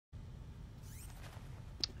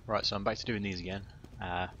Right, so I'm back to doing these again.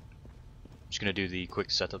 I'm just going to do the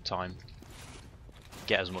quick setup time.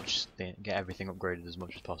 Get everything upgraded as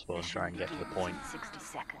much as possible and try and get to the point. 60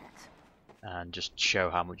 seconds. And just show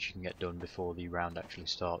how much you can get done before the round actually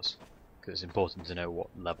starts. Because it's important to know what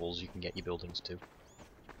levels you can get your buildings to.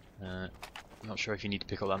 I'm not sure if you need to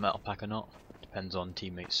pick up that metal pack or not. Depends on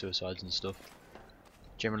teammates' suicides and stuff.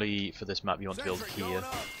 Generally, for this map you want to build here.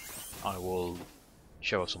 I will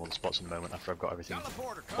show off some of the spots in a moment after I've got everything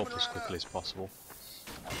up as quickly as possible.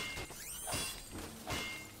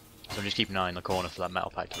 So I'm just keeping an eye in the corner for that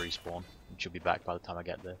metal pack to respawn, which will be back by the time I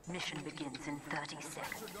get there. Mission begins in 30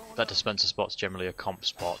 seconds. That dispenser spot's generally a comp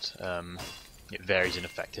spot. It varies in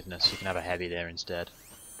effectiveness. You can have a heavy there instead.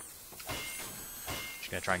 Just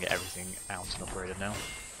going to try and get everything out and upgraded now.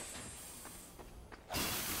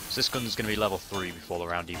 So this gun's going to be level 3 before the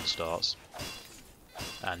round even starts.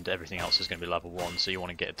 And everything else is going to be level 1, so you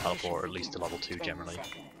want to get a teleporter at least to level 2 generally.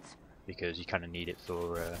 Because you kind of need it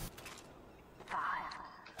for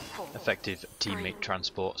effective teammate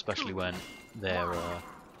transport, especially when they're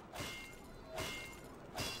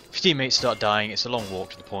if your teammates start dying, it's a long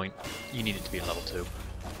walk to the point. You need it to be in level 2.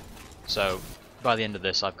 So by the end of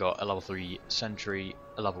this I've got a level 3 sentry,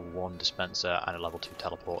 a level 1 dispenser and a level 2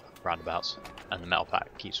 teleport roundabouts, and the metal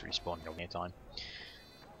pack keeps respawning all the time.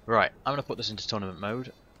 Right, I'm going to put this into tournament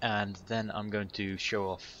mode, and then I'm going to show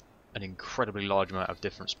off an incredibly large amount of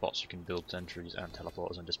different spots you can build sentries and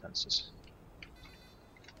teleporters and dispensers.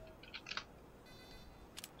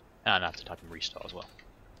 And I have to type in restart as well.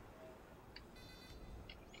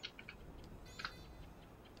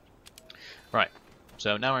 Right,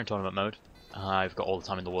 so now we're in tournament mode. I've got all the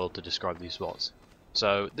time in the world to describe these spots.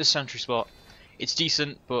 So this sentry spot, it's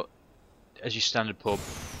decent, but as your standard pub,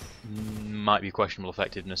 might be questionable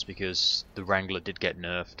effectiveness because the Wrangler did get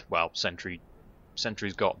nerfed. Well, Sentry's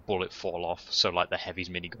got bullet fall off, so like the heavy's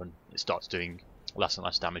minigun, it starts doing less and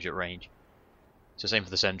less damage at range. So same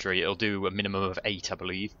for the Sentry, it'll do a minimum of 8 I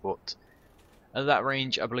believe, but at that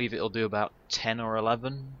range I believe it'll do about 10 or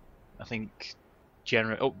 11. I think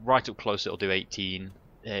right up close it'll do 18.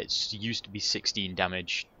 It used to be 16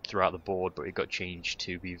 damage throughout the board, but it got changed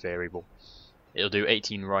to be variable. It'll do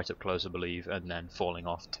 18 right up close I believe, and then falling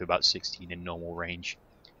off to about 16 in normal range.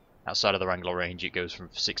 Outside of the Wrangler range it goes from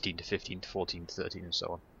 16 to 15 to 14 to 13 and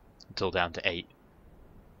so on, until down to 8.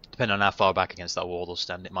 Depending on how far back against that wall they'll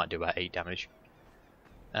stand, it might do about 8 damage.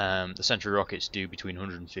 The Sentry rockets do between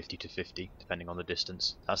 150 to 50, depending on the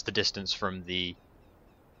distance. That's the distance from the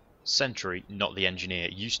Sentry, not the Engineer.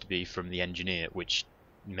 It used to be from the Engineer, which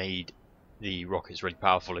made the rockets really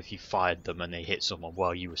powerful if you fired them and they hit someone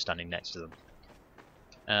while you were standing next to them.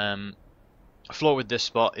 A flaw with this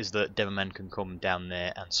spot is that Devilmen can come down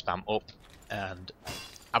there and spam up, and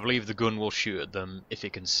I believe the gun will shoot at them if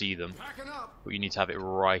it can see them, but you need to have it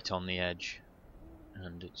right on the edge,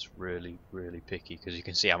 and it's really picky because you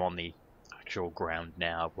can see I'm on the actual ground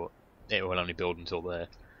now, but it will only build until there.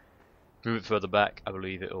 Move it further back, I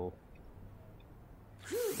believe it'll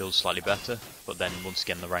build slightly better, but then once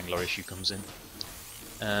again the Wrangler issue comes in.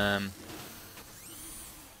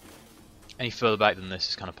 Any further back than this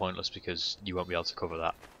is kind of pointless because you won't be able to cover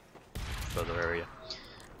that further area.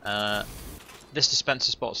 This dispenser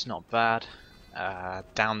spot's not bad.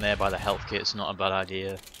 Down there by the health kit's not a bad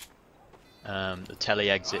idea. The tele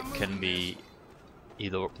exit can be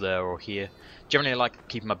either up there or here. Generally I like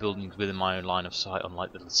keeping my buildings within my own line of sight on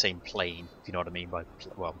like the same plane, if you know what I mean by,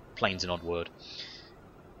 well, plane's an odd word.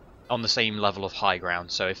 On the same level of high ground,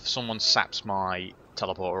 so if someone saps my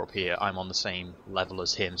teleporter up here, I'm on the same level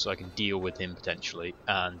as him, so I can deal with him potentially,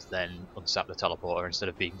 and then unsap the teleporter instead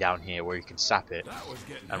of being down here where you can sap it.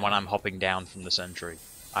 And when I'm hopping down from the Sentry,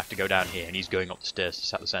 I have to go down here, and he's going up the stairs to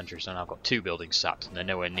sap the Sentry, so now I've got 2 buildings sapped, and they're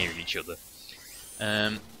nowhere near each other.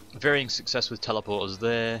 Varying success with teleporters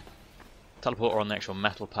there. Teleporter on the actual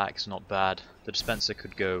metal pack's not bad. The dispenser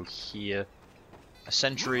could go here. A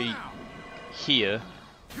Sentry here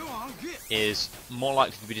is more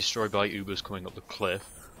likely to be destroyed by Ubers coming up the cliff,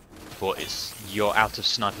 but you're out of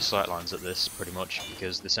sniper sightlines at this pretty much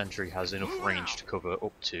because the Sentry has enough range to cover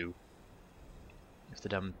up to, if the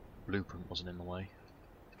damn blueprint wasn't in the way,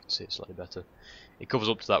 I can see it slightly better. It covers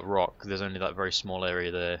up to that rock. There's only that very small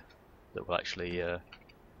area there that will actually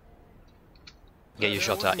get you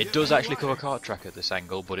shot at. It does actually cover cart track at this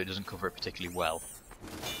angle, but it doesn't cover it particularly well.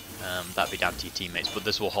 That'd be down to your teammates, but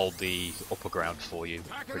this will hold the upper ground for you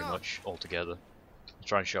pretty much altogether. I'll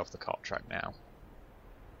try and show off the cart track now.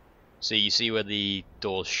 So you see where the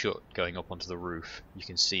door's shut going up onto the roof, you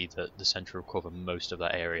can see that the Sentry will cover most of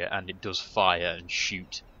that area, and it does fire and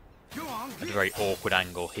shoot at a very awkward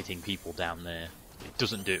angle, hitting people down there. It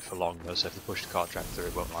doesn't do it for long though, so if they push the cart track through,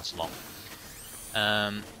 it won't last long.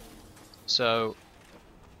 So,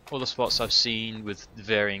 other spots I've seen with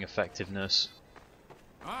varying effectiveness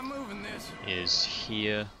I'm moving this. is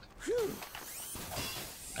here.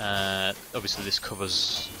 Obviously this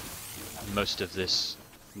covers most of this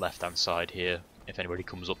left-hand side here. If anybody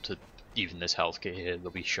comes up to even this health kit here,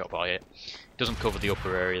 they'll be shot by it. It doesn't cover the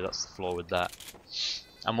upper area, that's the flaw with that.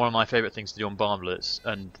 And one of my favourite things to do on bomblets,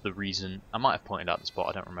 and the reason, I might have pointed out the spot,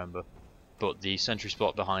 I don't remember, but the sentry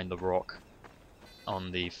spot behind the rock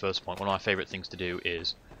on the first point, one of my favourite things to do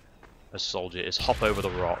is, as a soldier, is hop over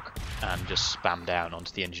the rock and just spam down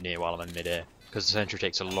onto the engineer while I'm in mid-air, because the sentry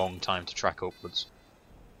takes a long time to track upwards.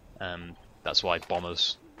 That's why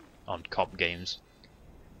bombers on COP games,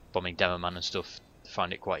 bombing Demo Man and stuff,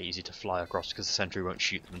 find it quite easy to fly across because the sentry won't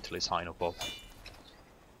shoot them until it's high enough above.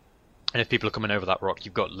 And if people are coming over that rock,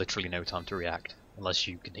 you've got literally no time to react, unless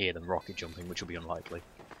you can hear them rocket jumping, which will be unlikely.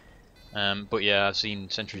 But yeah, I've seen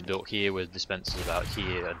sentries built here with dispensers about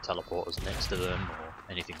here and teleporters next to them,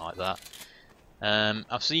 or anything like that.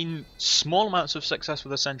 I've seen small amounts of success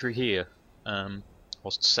with a sentry here,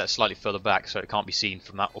 or set slightly further back so it can't be seen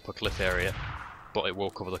from that upper cliff area, but it will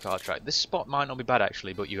cover the cart track. This spot might not be bad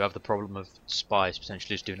actually, but you have the problem of spies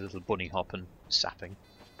potentially just doing a little bunny hop and sapping.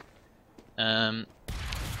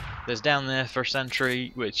 There's down there for a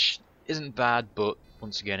sentry, which isn't bad, but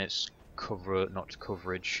once again it's cover, not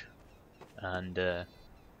coverage, and kind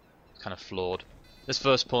of flawed. This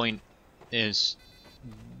first point is,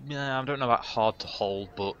 I don't know about hard to hold,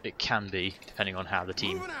 but it can be, depending on how the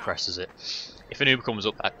team presses it. If an Uber comes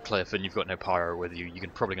up that cliff and you've got no pyro with you, you're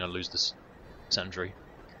probably going to lose this sentry,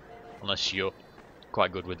 unless you're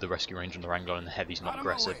quite good with the rescue range and the Wrangler and the heavy's not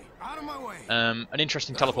aggressive. An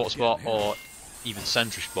interesting teleport spot, or even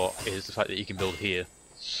sentry spot, is the fact that you can build here.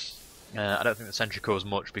 I don't think the sentry covers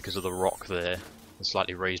much because of the rock there, the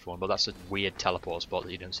slightly raised one, but that's a weird teleport spot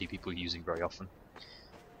that you don't see people using very often.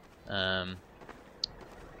 Other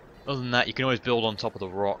than that, you can always build on top of the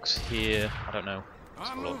rocks here. I don't know.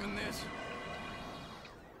 I'm moving this.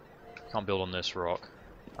 Can't build on this rock.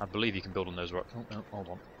 I believe you can build on those rocks. Oh, no, hold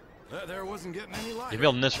on. That there wasn't getting any light. You can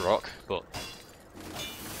build on this rock, but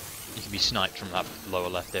you can be sniped from that lower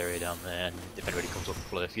left area down there, and if anybody comes up the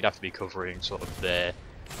cliff, you'd have to be covering sort of there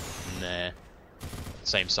and there.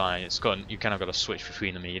 Same sign. It's got, you kind of got to switch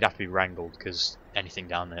between them, and you'd have to be wrangled because anything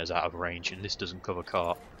down there is out of range, and this doesn't cover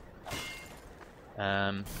cart.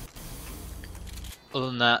 Other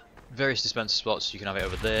than that, various dispenser spots. You can have it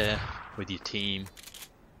over there with your team.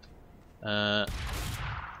 It's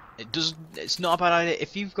not a bad idea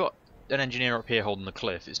if you've got an engineer up here holding the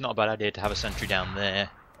cliff. It's not a bad idea to have a sentry down there,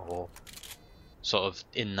 or sort of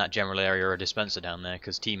in that general area, or a dispenser down there,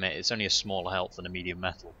 because teammate, it's only a smaller health than a medium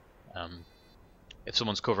metal. If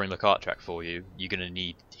someone's covering the cart track for you, you're going to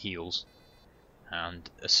need heals, and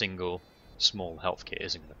a single small health kit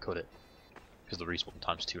isn't going to cut it, because the respawn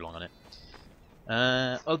time's too long on it.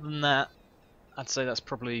 Other than that, I'd say that's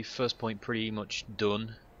probably first point pretty much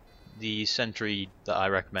done. The sentry that I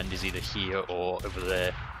recommend is either here or over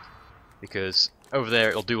there, because over there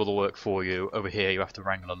it'll do all the work for you. Over here you have to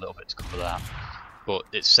wrangle a little bit to cover that, but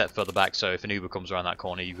it's set further back, so if an Uber comes around that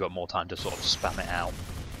corner you've got more time to sort of spam it out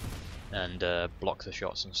and block the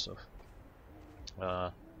shots and stuff.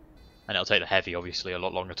 And it'll take the heavy obviously a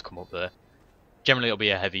lot longer to come up there. Generally it'll be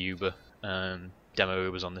a heavy Uber.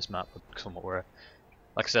 Demo Ubers on this map are somewhat rare.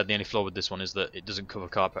 Like I said, the only flaw with this one is that it doesn't cover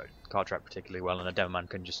car track particularly well, and a demo man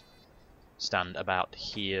can just stand about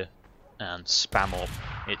here and spam up.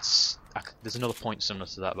 There's another point similar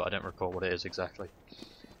to that, but I don't recall what it is exactly.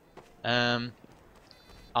 I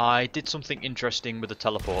did something interesting with the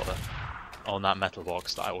teleporter on that metal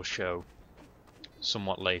box that I will show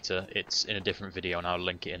somewhat later. It's in a different video, and I'll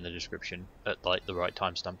link it in the description at like the right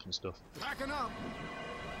timestamp and stuff.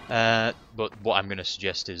 But what I'm going to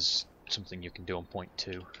suggest is something you can do on point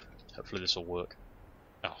 2. Hopefully this will work.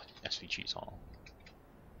 Oh, SV cheats on.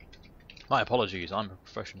 My apologies, I'm a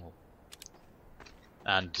professional.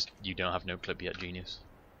 And you don't have no clip yet, genius.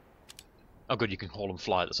 Oh good, you can haul and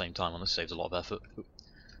fly at the same time, and this saves a lot of effort.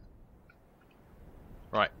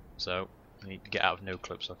 Right, so I need to get out of no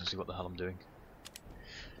clip so I can see what the hell I'm doing.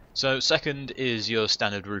 So second is your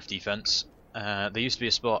standard roof defense. There used to be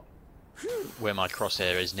a spot where my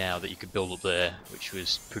crosshair is now that you could build up there, which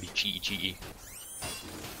was pretty cheaty,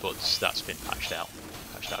 but that's been patched out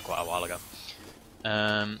quite a while ago.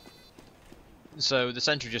 So the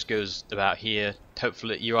sentry just goes about here.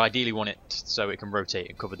 Hopefully, you ideally want it so it can rotate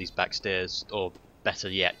and cover these back stairs, or better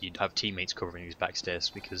yet, you'd have teammates covering these back stairs,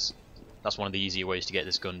 because that's one of the easier ways to get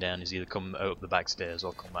this gun down, is either come up the back stairs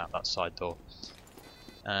or come out that side door.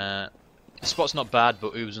 The spot's not bad,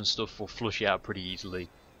 but oobs and stuff will flush you out pretty easily.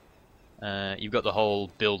 You've got the whole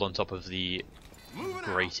build on top of the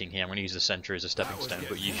grating here. I'm going to use the sentry as a stepping stone,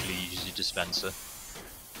 but usually you use your dispenser.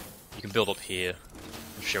 You can build up here,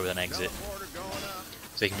 and show with an exit.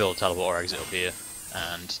 So you can build a teleporter exit up here,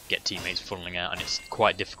 and get teammates funneling out, and it's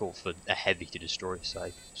quite difficult for a heavy to destroy, so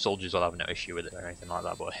soldiers will have no issue with it or anything like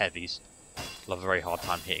that, but heavies will have a very hard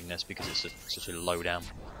time hitting this because it's such a low down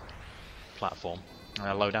platform, and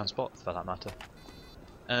a low down spot for that matter.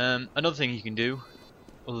 Another thing you can do,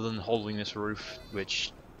 other than holding this roof,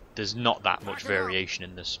 which there's not that much variation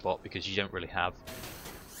in this spot because you don't really have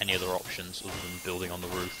any other options other than building on the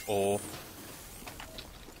roof, or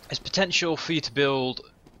there's potential for you to build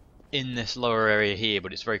in this lower area here,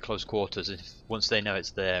 but it's very close quarters. If once they know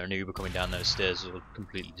it's there, an Uber coming down those stairs will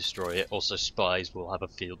completely destroy it. Also, spies will have a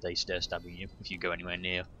field day stair stabbing you if you go anywhere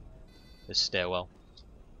near this stairwell.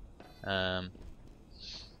 I've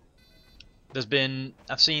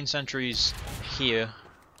seen sentries here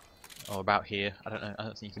or about here. I don't know. I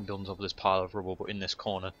don't think you can build on top of this pile of rubble, but in this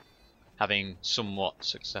corner, having somewhat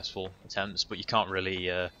successful attempts, but you can't really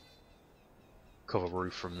cover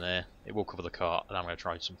roof from there. It will cover the cart, and I'm going to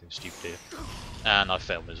try something stupid here. And I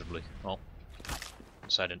failed miserably. Well,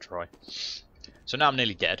 so I didn't try. So now I'm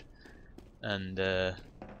nearly dead, and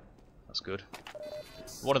that's good.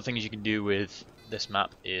 One of the things you can do with this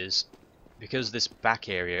map is, because this back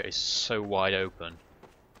area is so wide open,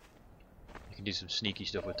 you can do some sneaky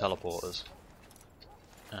stuff with teleporters.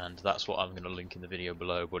 And that's what I'm going to link in the video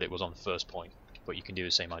below, but it was on the first point. But you can do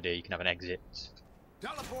the same idea. You can have an exit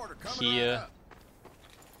here. Right,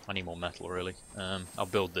 I need more metal, really. I'll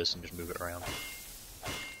build this and just move it around.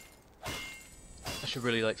 I should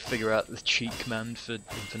really figure out the cheat command for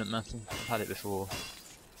infinite metal. I've had it before.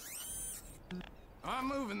 I'm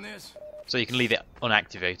moving this. So you can leave it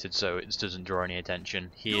unactivated so it doesn't draw any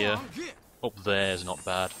attention. Here, up there is not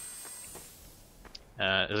bad.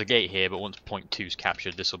 There's a gate here, but once point 2 is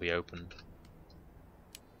captured, this will be opened.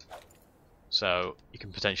 So you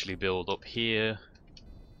can potentially build up here,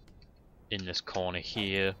 in this corner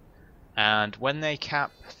here, and when they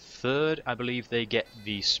cap 3rd, I believe they get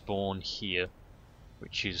the spawn here,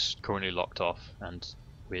 which is currently locked off, and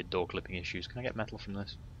weird door clipping issues. Can I get metal from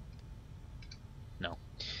this? No.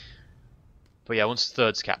 But yeah, once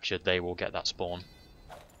 3rd's captured, they will get that spawn.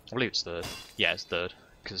 I believe it's 3rd. Yeah, it's 3rd,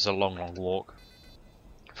 because it's a long walk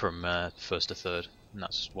from 1st to 3rd, and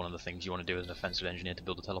that's one of the things you want to do as an offensive engineer, to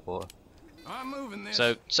build a teleporter. I'm moving this.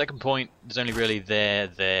 So, second point, there's only really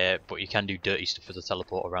there, but you can do dirty stuff with the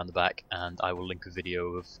teleport around the back, and I will link a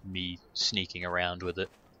video of me sneaking around with it,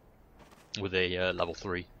 with a level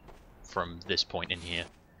 3 from this point in here.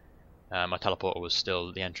 My teleporter was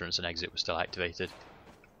still, the entrance and exit was still activated,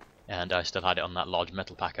 and I still had it on that large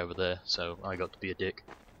metal pack over there, so I got to be a dick.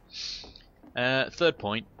 Third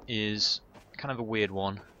point is kind of a weird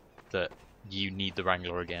one, that you need the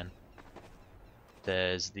Wrangler again.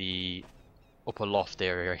 There's the upper loft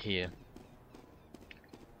area here.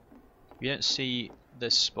 You don't see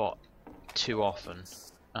this spot too often,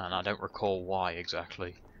 and I don't recall why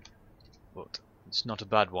exactly, but it's not a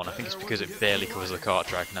bad one. I think it's because it barely covers the cart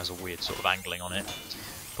track and has a weird sort of angling on it,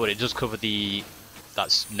 but it does cover the,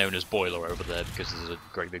 that's known as boiler over there because there's a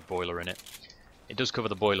great big boiler in it. It does cover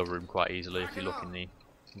the boiler room quite easily if you look in the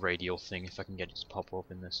radial thing, if I can get it to pop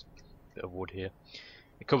up in this bit of wood here.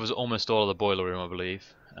 It covers almost all of the boiler room, I believe.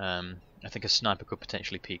 I think a sniper could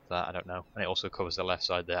potentially peek that, I don't know. And it also covers the left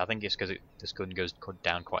side there. I think it's because this gun goes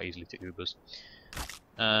down quite easily to Ubers.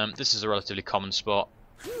 This is a relatively common spot.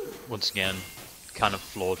 Once again, kind of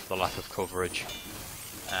flawed for the lack of coverage.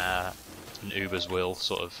 And Ubers will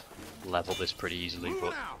sort of level this pretty easily,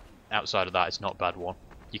 but outside of that, it's not a bad one.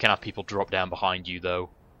 You can have people drop down behind you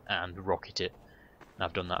though, and rocket it. And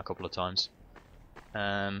I've done that a couple of times.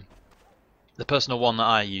 The personal one that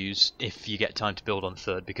I use, if you get time to build on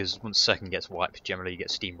 3rd, because once 2nd gets wiped, generally you get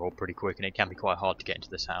steamrolled pretty quick, and it can be quite hard to get into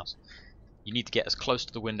this house. You need to get as close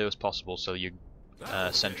to the window as possible, so your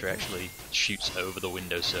sentry actually shoots over the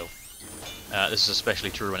windowsill. This is especially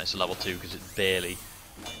true when it's a level 2, because it barely,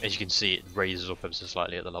 as you can see, it raises up ever so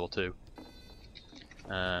slightly at the level 2.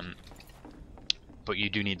 But you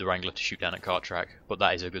do need the Wrangler to shoot down at cart track, but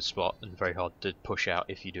that is a good spot and very hard to push out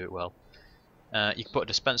if you do it well. You can put a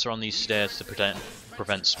dispenser on these stairs to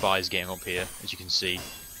prevent spies getting up here. As you can see,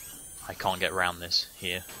 I can't get around this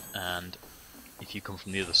here, and if you come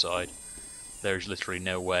from the other side, there is literally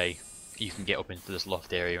no way you can get up into this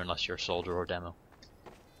loft area unless you're a soldier or a demo.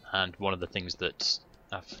 And one of the things that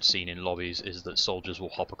I've seen in lobbies is that soldiers will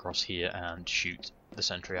hop across here and shoot the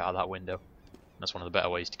sentry out of that window. That's one of the better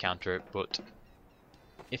ways to counter it, but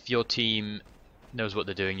if your team knows what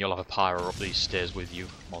they're doing. You'll have a pyro up these stairs with you,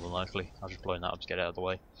 more than likely. I'll just blow that up to get it out of the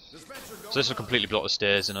way. So this will completely block the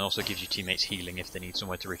stairs, and also gives your teammates healing if they need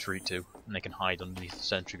somewhere to retreat to, and they can hide underneath the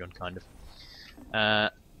sentry gun, kind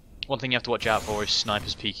of. One thing you have to watch out for is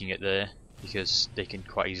snipers peeking it there, because they can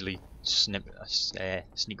quite easily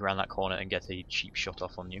sneak around that corner and get a cheap shot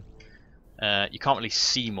off on you. You can't really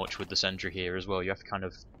see much with the sentry here as well. You have to kind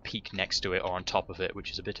of peek next to it or on top of it, which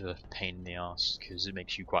is a bit of a pain in the arse because it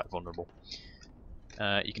makes you quite vulnerable.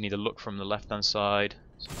 You can either look from the left hand side,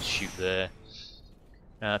 so shoot there.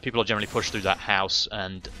 People will generally push through that house,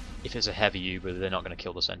 and if it's a heavy Uber, they're not going to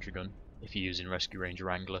kill the sentry gun if you're using Rescue Ranger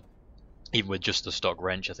Wrangler. Even with just the stock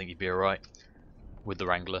wrench, I think you'd be alright with the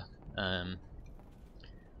Wrangler. Then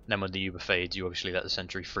when the Uber fades, you obviously let the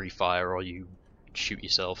sentry free fire, or you shoot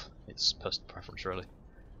yourself. It's personal preference, really.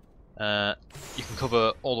 You can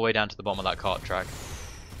cover all the way down to the bottom of that cart track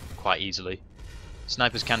quite easily.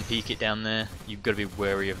 Snipers can peek it down there. You've got to be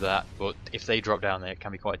wary of that, but if they drop down there, it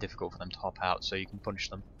can be quite difficult for them to hop out, so you can punish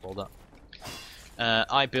them for that.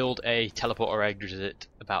 I build a teleporter exit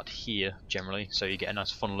about here, generally, so you get a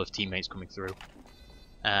nice funnel of teammates coming through.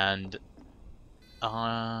 And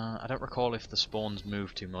I don't recall if the spawns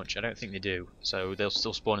move too much. I don't think they do, so they'll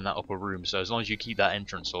still spawn in that upper room. So as long as you keep that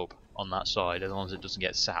entrance up on that side, as long as it doesn't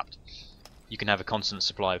get sapped, you can have a constant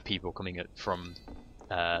supply of people coming from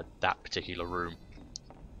that particular room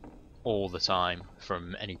all the time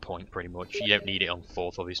from any point, pretty much. You don't need it on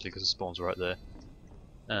 4th, obviously, because the spawn's right there.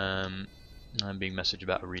 I'm being messaged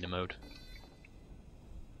about arena mode.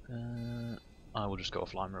 I will just go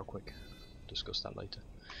offline real quick. Discuss that later.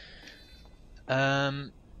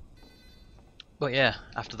 But yeah,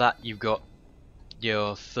 after that you've got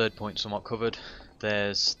your 3rd point somewhat covered.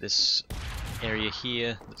 There's this area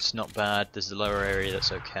here that's not bad. There's the lower area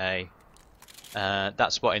that's okay.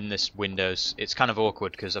 That spot in this windows, it's kind of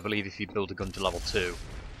awkward because I believe if you build a gun to level 2,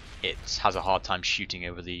 it has a hard time shooting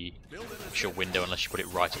over the actual window unless you put it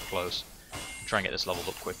right up close. Try and get this leveled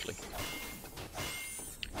up quickly.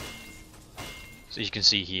 So you can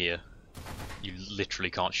see here, you literally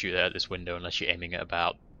can't shoot at this window unless you're aiming at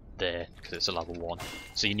about there, because it's a level 1.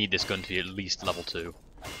 So you need this gun to be at least level 2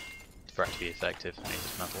 for it to be effective in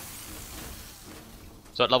this metal.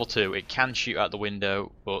 So at level 2 it can shoot out the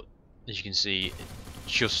window, but as you can see it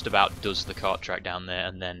just about does the cart track down there,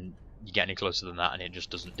 and then you get any closer than that and it just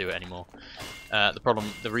doesn't do it anymore.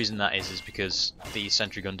 The reason that is because the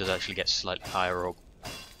sentry gun does actually get slightly higher up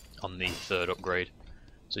on the 3rd upgrade.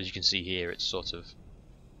 So as you can see here, it's sort of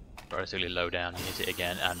relatively low down. You hit it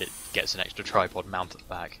again and it gets an extra tripod mount at the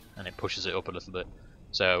back and it pushes it up a little bit.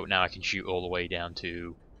 So now I can shoot all the way down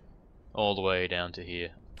to here.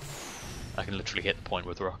 I can literally hit the point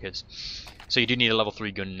with rockets. So you do need a level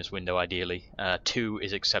 3 gun in this window ideally. 2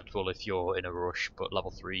 is acceptable if you're in a rush, but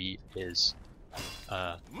level 3 is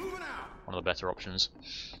one of the better options.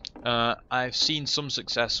 I've seen some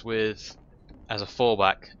success with, as a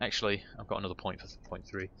fallback, actually I've got another point for point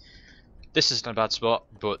 3. This isn't a bad spot,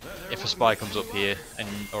 but if a spy comes up here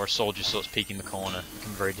or a soldier starts peeking the corner, it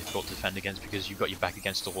can be very difficult to defend against because you've got your back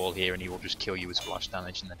against the wall here and he will just kill you with splash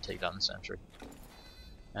damage and then take down the sentry.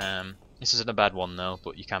 This isn't a bad one though,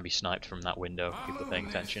 but you can be sniped from that window if people are paying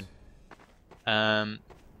attention.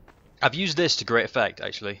 I've used this to great effect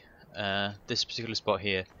actually. This particular spot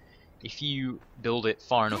here, if you build it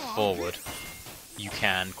far enough forward, you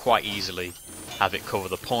can quite easily have it cover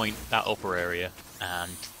the point, that upper area,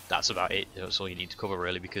 and that's about it. That's all you need to cover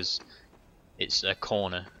really, because it's a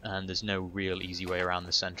corner and there's no real easy way around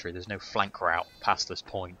the sentry. There's no flank route past this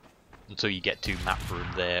point until you get to map room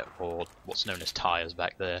there, or what's known as tyres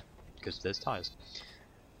back there, because there's tyres.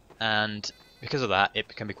 And because of that,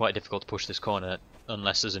 it can be quite difficult to push this corner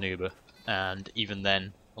unless there's an Uber, and even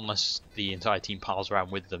then, unless the entire team piles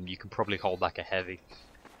around with them, you can probably hold back a heavy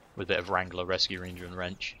with a bit of Wrangler, Rescue Ranger and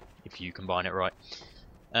Wrench, if you combine it right.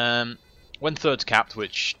 When 3rd's capped,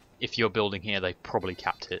 which if you're building here they probably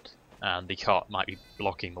capped it, and the cart might be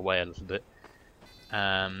blocking the way a little bit,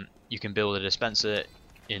 you can build a dispenser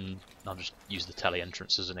in, I'll just use the tele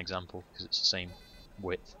entrance as an example because it's the same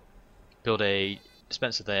width. Build a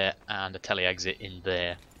dispenser there and a tele exit in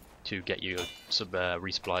there to get you some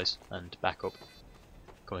resupplies and backup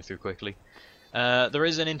coming through quickly. There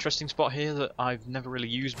is an interesting spot here that I've never really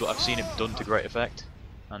used, but I've seen it done to great effect,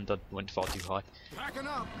 and I went far too high.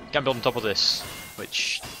 You can build on top of this,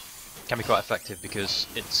 which can be quite effective because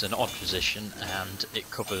it's an odd position and it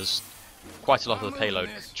covers quite a lot of the payload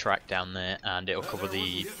track down there, and it'll cover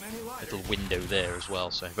the little window there as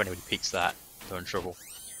well, so if anybody peeks that, they're in trouble.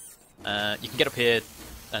 You can get up here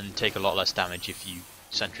and take a lot less damage if you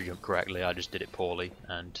sentry jump correctly. I just did it poorly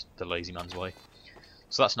and the lazy man's way.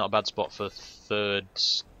 So that's not a bad spot for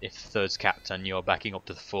thirds. If third's capped and you're backing up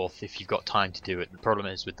to the fourth, if you've got time to do it. The problem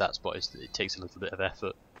is with that spot is that it takes a little bit of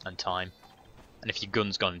effort and time. And if your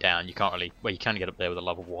gun's gone down, you can't really... Well, you can get up there with a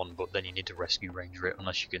level 1, but then you need to rescue ranger it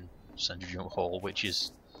unless you can send a jump haul, which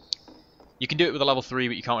is... You can do it with a level 3,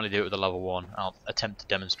 but you can't really do it with a level 1. I'll attempt to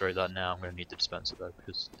demonstrate that now. I'm going to need the dispenser though,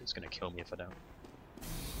 because it's going to kill me if I don't.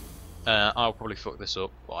 I'll probably fuck this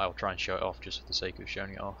up, but I'll try and show it off just for the sake of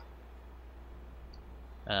showing it off.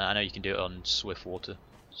 I know you can do it on swift water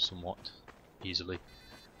somewhat easily.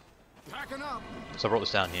 Packing up. So I brought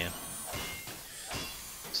this down here.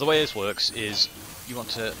 So the way this works is you want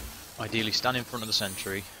to ideally stand in front of the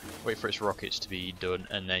sentry, wait for its rockets to be done,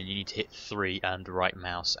 and then you need to hit 3 and right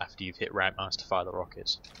mouse after you've hit right mouse to fire the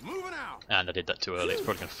rockets. Moving out. And I did that too early, it's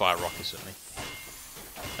probably going to fire rockets at me.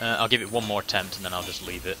 I'll give it one more attempt and then I'll just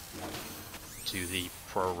leave it to the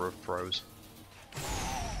pro of pros.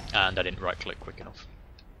 And I didn't right click quick enough.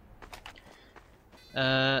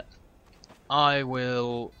 I'll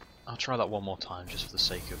try that one more time just for the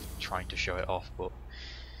sake of trying to show it off, but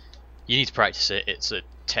you need to practice it. It's a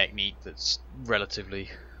technique that's relatively,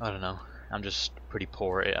 I don't know, I'm just pretty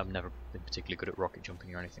poor at it. I've never been particularly good at rocket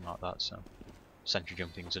jumping or anything like that, so sentry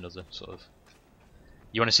jumping is another sort of...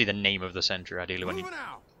 You want to see the name of the sentry ideally when you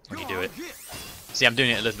do it. See, I'm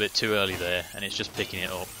doing it a little bit too early there, and it's just picking it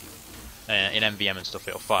up. In MVM and stuff,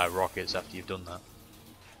 it'll fire rockets after you've done that.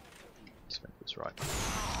 Let's make this right.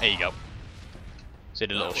 There you go. So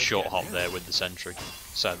did a little short hop there with the sentry.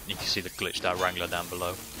 So you can see the glitched out Wrangler down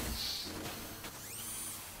below.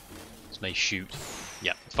 This may shoot.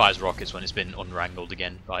 Yeah, it fires rockets when it's been unwrangled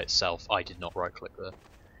again by itself. I did not right click there.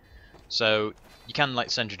 So you can like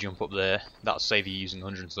sentry jump up there. That'll save you using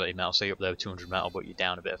 130 metal. So you're up there with 200 metal, but you're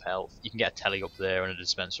down a bit of health. You can get a telly up there and a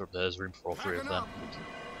dispenser up there. There's room for all 3 of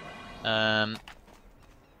them.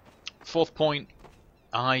 Fourth point,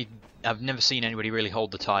 I've never seen anybody really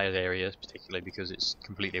hold the tire area, particularly because it's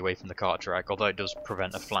completely away from the cart track, although it does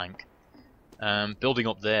prevent a flank. Building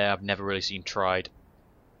up there I've never really seen tried.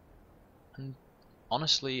 And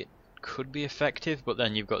honestly, it could be effective, but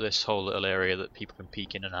then you've got this whole little area that people can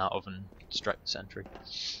peek in and out of and distract the sentry.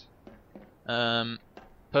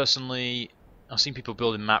 Personally, I've seen people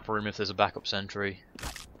building map room if there's a backup sentry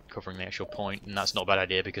covering the actual point, and that's not a bad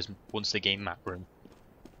idea because once they gain map room,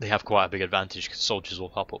 they have quite a big advantage because soldiers will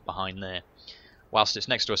hop up behind there. Whilst it's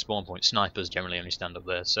next to a spawn point, snipers generally only stand up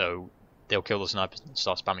there, so they'll kill the snipers and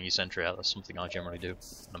start spamming your sentry out. That's something I generally do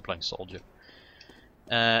when I'm playing soldier.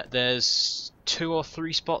 There's 2 or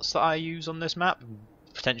 3 spots that I use on this map,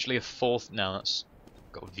 potentially a 4th. No, that's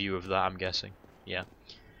got a view of that, I'm guessing. Yeah,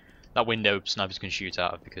 that window snipers can shoot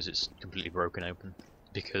out of because it's completely broken open.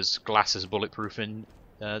 Because glass is bulletproof in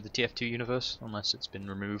the TF2 universe, unless it's been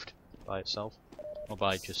removed by itself. Or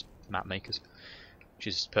by just map makers, which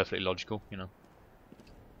is perfectly logical, you know.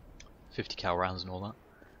 50 cal rounds and all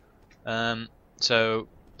that. So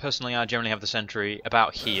personally, I generally have the sentry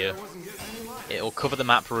about here. It'll cover the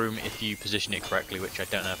map room if you position it correctly, which I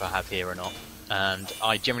don't know if I have here or not. And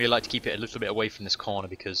I generally like to keep it a little bit away from this corner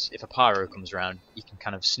because if a pyro comes around, you can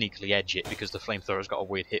kind of sneakily edge it because the flamethrower's got a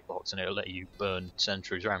weird hitbox and it'll let you burn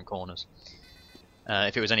sentries around corners.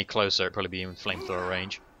 If it was any closer, it'd probably be in flamethrower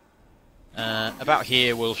range. About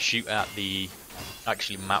here we'll shoot at the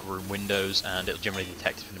actually map room windows and it'll generally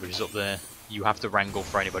detect if anybody's up there. You have to wrangle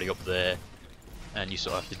for anybody up there and you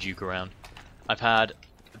sort of have to juke around. I've had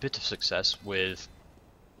a bit of success with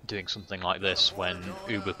doing something like this when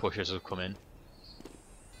Uber pushers have come in.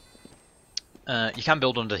 You can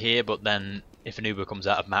build under here, but then if an Uber comes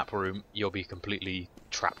out of map room you'll be completely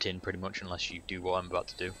trapped in pretty much unless you do what I'm about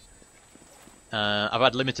to do. I've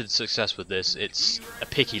had limited success with this. It's a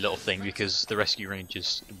picky little thing because the rescue range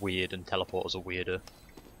is weird and teleporters are weirder.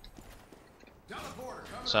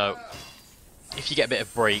 So, if you get a bit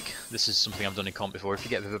of break, this is something I've done in comp before, if you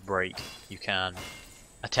get a bit of a break, you can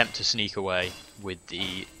attempt to sneak away with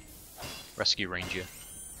the rescue ranger,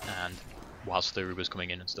 and whilst the Uber's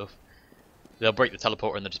coming in and stuff. They'll break the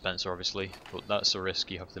teleporter and the dispenser obviously, but that's a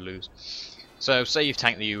risk you have to lose. So say you've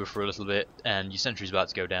tanked the Uber for a little bit and your sentry's about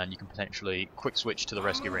to go down, you can potentially quick switch to the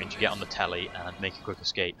rescue range, get on the telly and make a quick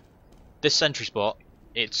escape. This sentry spot,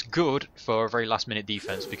 it's good for a very last minute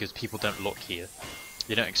defense because people don't look here.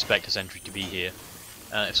 They don't expect a sentry to be here.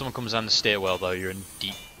 If someone comes down the stairwell though, you're in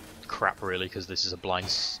deep crap really because this is a blind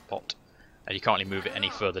spot and you can't really move it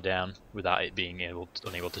any further down without it being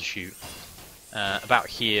unable to shoot. About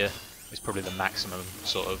here is probably the maximum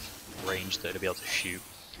sort of range there to be able to shoot.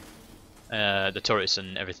 The turrets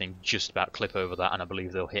and everything just about clip over that, and I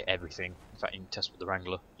believe they'll hit everything. In fact, you can test with the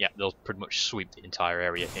Wrangler. Yeah, they'll pretty much sweep the entire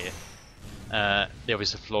area here. The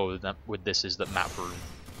obvious flaw with this is that map room,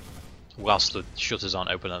 whilst the shutters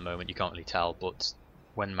aren't open at the moment, you can't really tell, but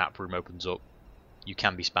when map room opens up, you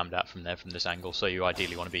can be spammed out from there from this angle, so you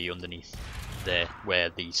ideally want to be underneath there where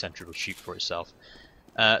the sentry will shoot for itself.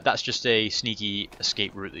 That's just a sneaky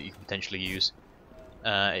escape route that you can potentially use.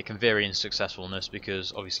 It can vary in successfulness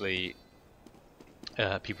because obviously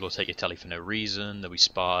people will take your telly for no reason, there'll be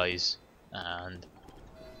spies, and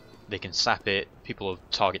they can sap it. People will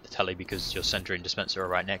target the telly because your sentry and dispenser are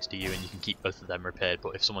right next to you and you can keep both of them repaired,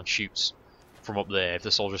 but if someone shoots from up there, if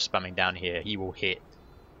the soldier's spamming down here, he will hit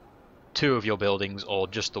 2 of your buildings or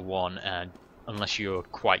just the one, and unless you're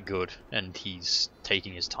quite good and he's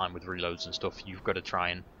taking his time with reloads and stuff, you've got to try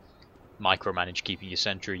and micromanage keeping your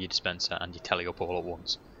sentry, your dispenser and your telly up all at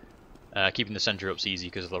once. Keeping the sentry up's easy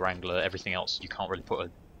because of the Wrangler. Everything else you can't really put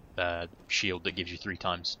a shield that gives you 3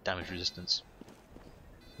 times damage resistance.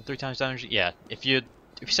 3 times damage? Yeah, if your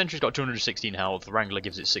sentry's got 216 health, the Wrangler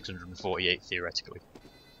gives it 648 theoretically.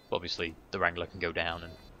 But obviously the Wrangler can go down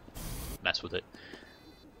and mess with it.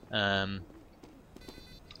 Other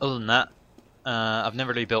than that, I've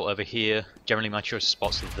never really built over here. Generally my choice of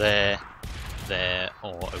spots are there,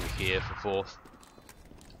 or over here for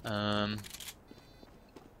 4th.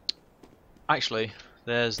 Actually,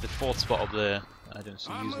 there's the 4th spot up there I don't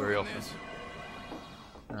see used very often.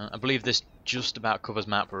 I believe this just about covers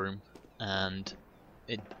map room, and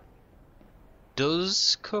it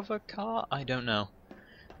does cover car? I don't know.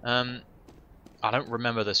 I don't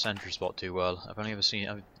remember the sentry spot too well. I've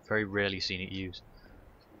very rarely seen it used.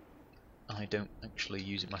 I don't actually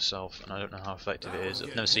use it myself, and I don't know how effective it is.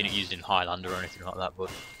 I've never seen it used in Highlander or anything like that, but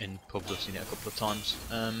in pubs I've seen it a couple of times.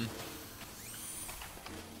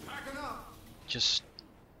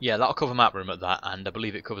 Yeah, that'll cover map room at that, and I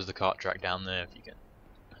believe it covers the cart track down there if you can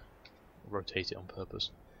rotate it on purpose.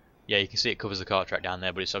 Yeah, you can see it covers the cart track down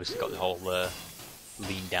there, but it's obviously got the whole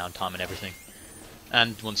lean down time and everything.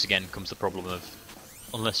 And once again comes the problem of,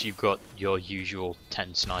 unless you've got your usual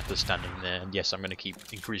 10 snipers standing there, and yes, I'm going to keep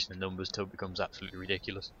increasing the numbers till it becomes absolutely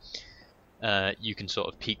ridiculous, you can sort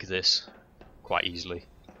of peek this quite easily.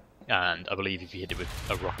 And I believe if you hit it with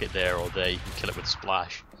a rocket there or there, you can kill it with a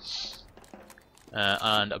splash.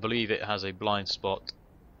 And I believe it has a blind spot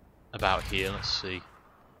about here. Let's see.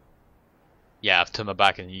 Yeah, I've turned my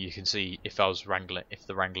back and you can see if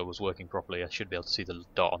the Wrangler was working properly, I should be able to see the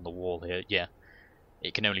dot on the wall here. Yeah,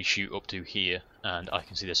 it can only shoot up to here, and I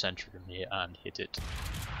can see the sentry from here and hit it.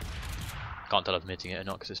 Can't tell if I'm hitting it or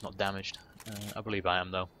not because it's not damaged. I believe I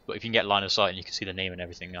am though. But if you can get line of sight and you can see the name and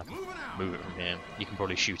everything, I can move it from here. You can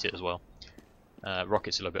probably shoot it as well.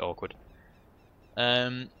 Rocket's a little bit awkward.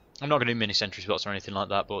 I'm not going to do mini sentry spots or anything like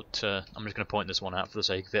that, but I'm just going to point this one out for the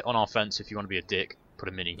sake of it. On our fence, if you want to be a dick, put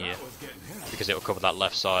a mini here, because it will cover that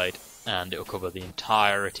left side and it will cover the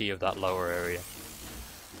entirety of that lower area.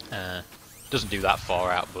 Doesn't do that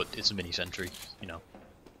far out, but it's a mini sentry. You know,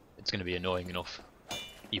 it's going to be annoying enough,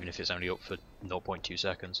 even if it's only up for 0.2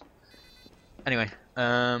 seconds. Anyway,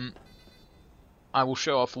 I will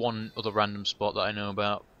show off one other random spot that I know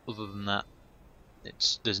about. Other than that,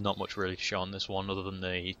 there's not much really to show on this one, other than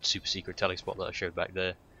the super secret telly spot that I showed back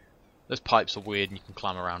there. Those pipes are weird and you can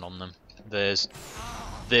climb around on them. There's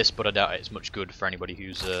this, but I doubt it's much good for anybody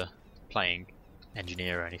who's playing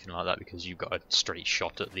engineer or anything like that, because you've got a straight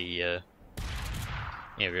shot at the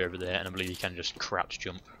area over there, and I believe you can just crouch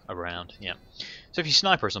jump around. Yeah. So if you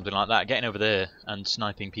sniper or something like that, getting over there and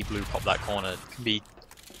sniping people who pop that corner can be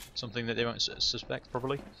something that they won't suspect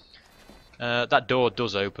probably. That door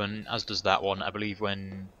does open, as does that one. I believe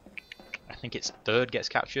when I think it's 3rd gets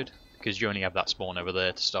captured, because you only have that spawn over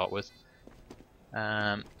there to start with.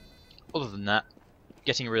 Other than that,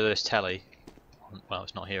 getting rid of this telly, well,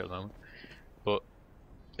 it's not here at the moment, but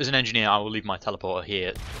as an engineer I will leave my teleporter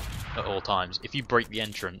here at all times. If you break the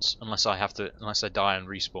entrance, unless I die and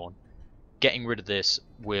respawn, getting rid of this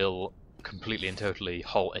will completely and totally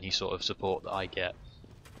halt any sort of support that I get.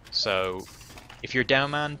 So if you're a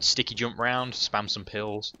down man, sticky jump round, spam some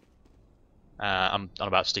pills. I'm on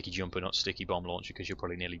about sticky jumper, not sticky bomb launcher, because you'll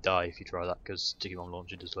probably nearly die if you try that, because sticky bomb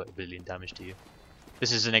launcher does like 1 billion damage to you.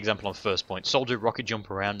 This is an example on first point. Soldier rocket jump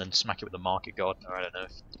around and smack it with a market guard, or I don't know,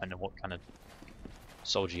 depending on what kind of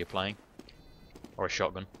soldier you're playing, or a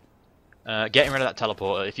shotgun. Getting rid of that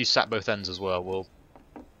teleporter, if you sat both ends as well, will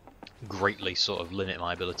greatly sort of limit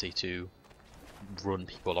my ability to run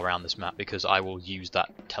people around this map, because I will use that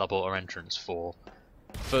teleporter entrance for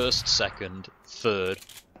 1st, 2nd, 3rd,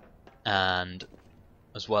 and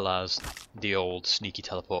as well as the old sneaky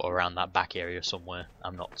teleporter around that back area somewhere.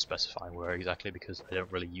 I'm not specifying where exactly because I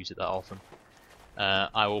don't really use it that often.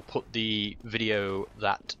 I will put the video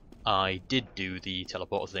that I did do the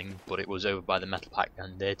teleporter thing, but it was over by the metal pack,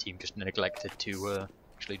 and their team just neglected to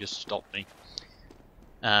actually just stop me.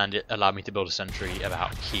 And it allowed me to build a sentry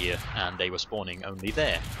about here, and they were spawning only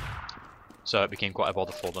there. So it became quite a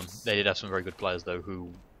bother for them. They did have some very good players though,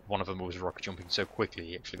 who one of them was rocket jumping so quickly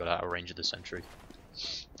he actually got out of range of the sentry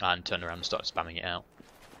and turned around and started spamming it out.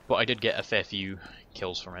 But I did get a fair few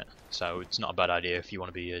kills from it, so it's not a bad idea if you want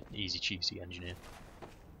to be an easy cheesy engineer.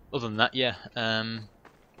 Other than that, yeah,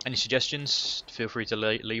 any suggestions, feel free to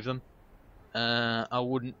leave them. I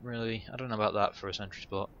wouldn't really, I don't know about that for a sentry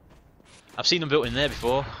spot. I've seen them built in there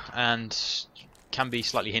before, and can be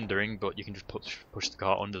slightly hindering, but you can just push the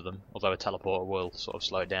cart under them, although a teleporter will sort of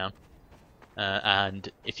slow it down.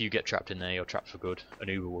 And if you get trapped in there, you're trapped for good. An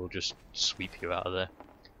Uber will just sweep you out of there.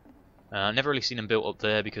 I've never really seen them built up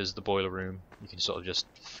there because the boiler room, you can sort of just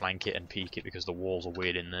flank it and peek it because the walls are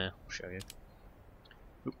weird in there. I'll show you.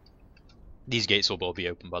 Oop. These gates will all be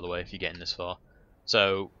open, by the way, if you're getting this far.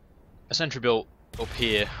 So, a sentry built up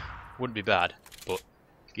here wouldn't be bad, but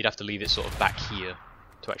you'd have to leave it sort of back here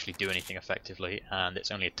to actually do anything effectively, and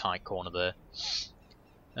it's only a tight corner there.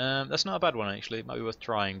 That's not a bad one actually, it might be worth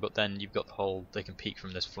trying, but then you've got the whole, they can peek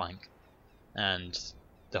from this flank, and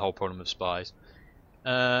the whole problem of spies.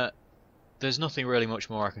 There's nothing really much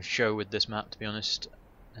more I can show with this map, to be honest.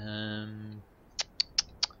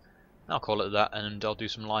 I'll call it that, and I'll do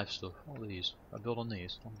some live stuff. What are these? I'll build on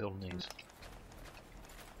these. I'll build on these.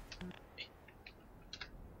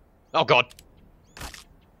 Oh god!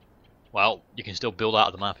 Well, you can still build out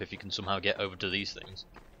of the map if you can somehow get over to these things.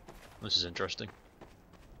 This is interesting.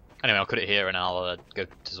 Anyway, I'll cut it here and I'll go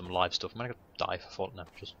to some live stuff. I'm gonna die for fault now,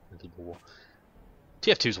 just Invisible War.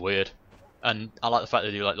 TF2's weird, and I like the fact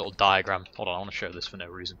they do like little diagram. Hold on, I want to show this for no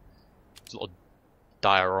reason. It's a little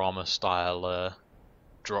diorama style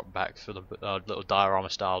drop back for the little diorama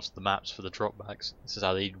styles of the maps for the drop backs. This is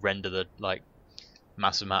how they render the like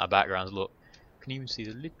massive amount of backgrounds. Look, you can even see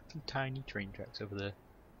the little tiny train tracks over there.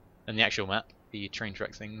 And the actual map, the train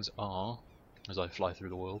track things are as I fly through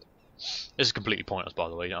the world. This is completely pointless, by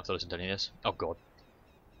the way. You don't have to listen to any of this. Oh god,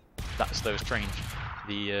 that's those trains,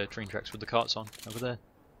 the train tracks with the carts on over there.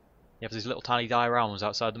 You have these little tiny dioramas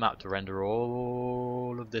outside the map to render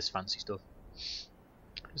all of this fancy stuff.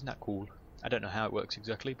 Isn't that cool? I don't know how it works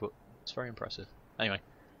exactly, but it's very impressive. Anyway,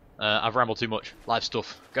 I've rambled too much. Live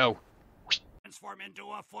stuff, go! Transform into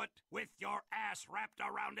a foot with your ass wrapped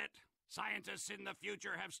around it. Scientists in the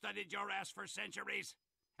future have studied your ass for centuries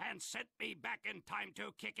and sent me back in time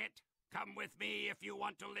to kick it. Come with me if you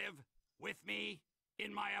want to live with me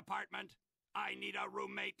in my apartment. I need a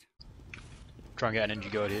roommate. Try and get an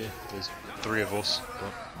NG guide here. There's 3 of us,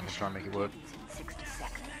 but I'm gonna try and make it work. 60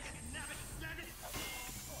 seconds.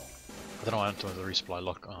 I don't know why I'm doing the resupply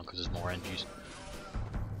lock on because there's more NGs.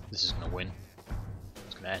 This is gonna win.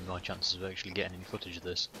 It's gonna end my chances of actually getting any footage of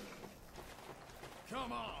this.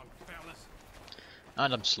 Come on, fellas.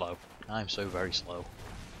 And I'm slow. I'm so very slow.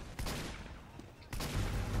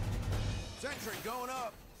 Sentry going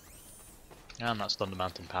up. And that's Thunder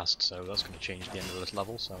Mountain passed, so that's going to change the end of this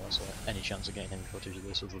level, so that's any chance of getting any footage of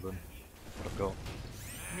this other than what I've got.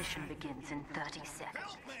 Mission begins in 30 seconds.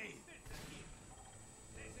 Help me.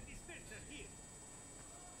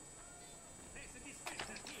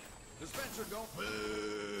 Dispenser go.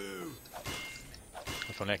 Boo.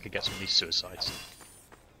 If only I could get some of these suicides.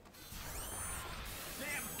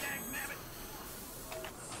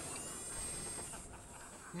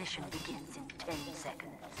 Mission begins in 10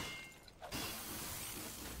 seconds.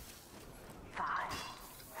 5,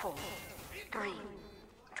 4, 3,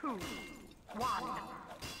 2, 1.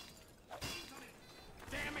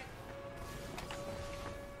 Damn it.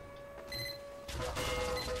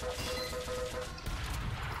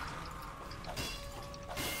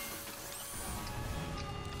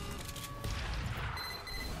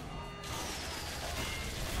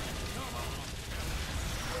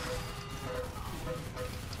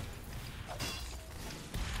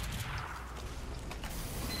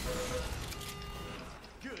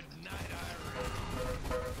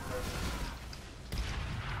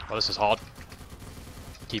 Well, this is hard.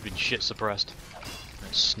 Keeping shit suppressed.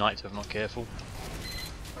 And sniped if I'm not careful.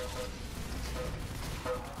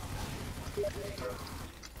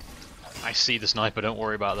 I see the sniper, don't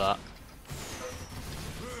worry about that.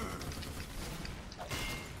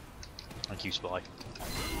 Thank you, Spy.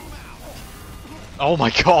 Oh my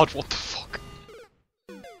god, what the fuck?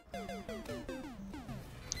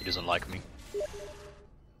 He doesn't like me.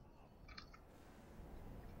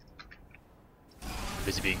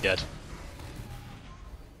 Busy being dead.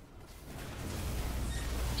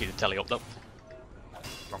 Keep the telly up though.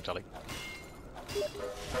 Wrong telly.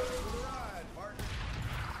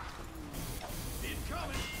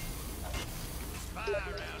 spy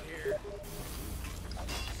around here.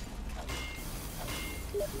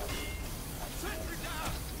 Sentry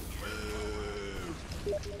down! Boo!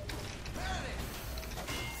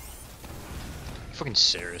 Fucking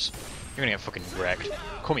serious. You're gonna get fucking wrecked.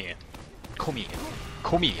 Come here. Come here.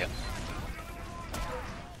 Come here.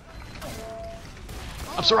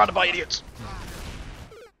 I'm surrounded by idiots!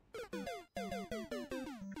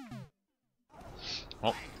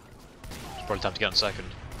 Well, it's probably time to get on second.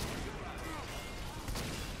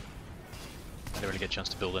 I didn't really get a chance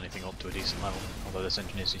to build anything up to a decent level, although this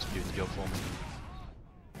engineer seems to be doing the job for me.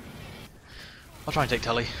 I'll try and take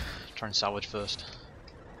telly. Try and salvage first.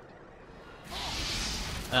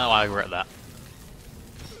 Oh, I regret that.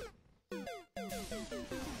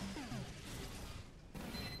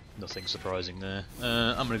 Nothing surprising there.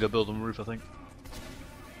 I'm gonna go build on the roof, I think.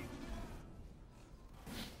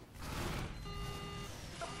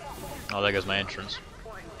 Oh, there goes my entrance.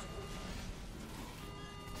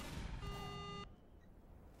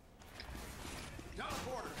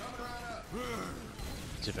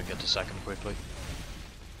 See if I can get to second quickly.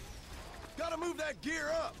 Gotta move that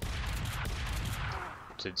gear up!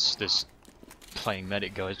 It's this playing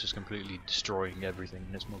medic guy is just completely destroying everything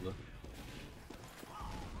in its mother.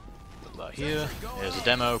 Put that here. Here's a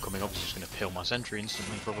demo coming up. It's just going to kill my sentry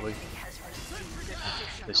instantly, probably.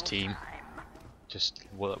 This team just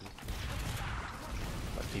let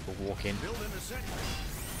people walk in.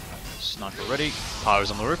 Sniper ready.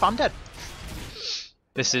 Powers on the roof. I'm dead.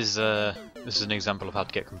 This is an example of how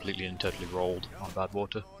to get completely and totally rolled on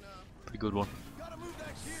Badwater. Pretty good one.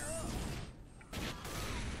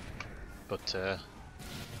 But I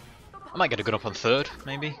might get a gun up on third,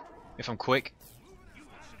 maybe, if I'm quick.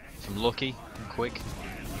 If I'm lucky, I'm quick.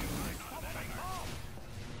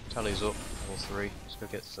 Tally's up, level 3. Let's go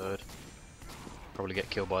get third. Probably get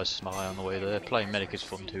killed by a spy on the way there. Playing medic is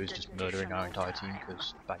fun too, it's just murdering our entire team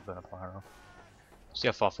because backburner pyro. See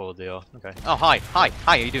how far forward they are. Okay. Oh, hi! Hi! Hi,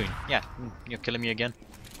 how you doing? Yeah, you're killing me again?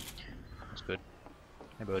 That's good.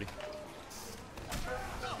 Hey, buddy.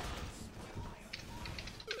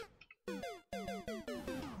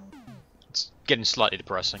 It's getting slightly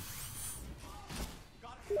depressing.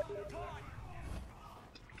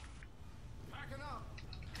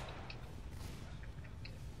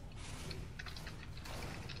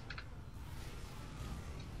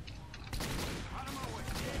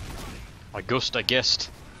 I gust, I guessed.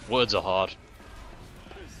 Words are hard.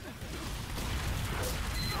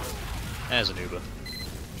 There's an Uber.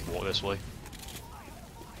 Walk this way.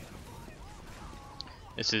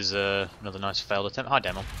 This is another nice failed attempt. Hi,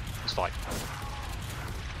 demo. Let's fight.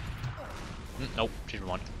 Nope, she's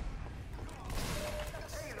rewind.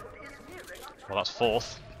 Well, that's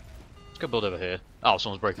fourth. Let's go build over here. Oh,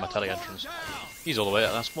 someone's breaking my tele entrance. He's all the way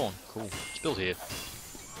at that spawn. Cool. Let's build here.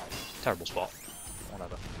 Terrible spot.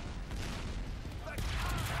 Whatever.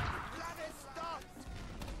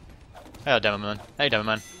 Hey, demo man. Hey, demo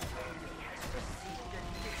man.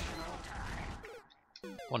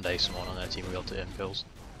 One day, someone on their team will be able to earn kills.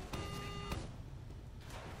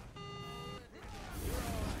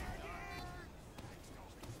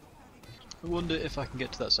 I wonder if I can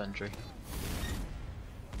get to that sentry.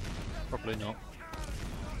 Probably not.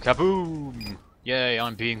 Kaboom! Yay,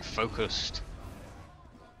 I'm being focused.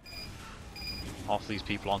 Half these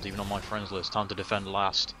people aren't even on my friends list. Time to defend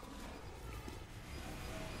last.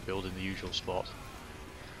 Build in the usual spot.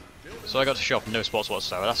 So I got to show up no spots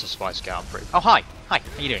whatsoever. That's a spy scout. Pretty. Oh, hi! Hi!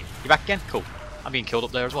 How you doing? You back again? Cool. I'm being killed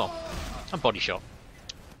up there as well. I'm body shot.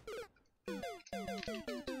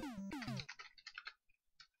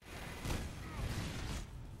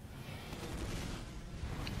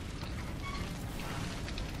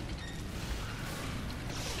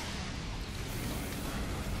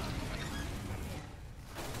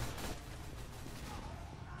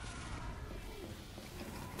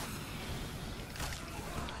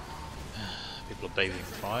 People are bathing in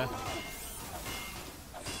fire.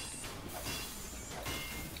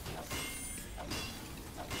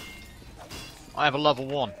 I have a level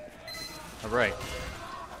 1. Hooray.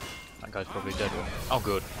 That guy's probably dead. Oh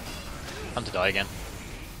good. Time to die again.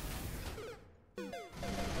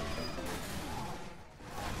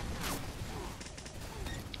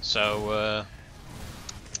 So,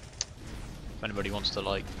 if anybody wants to,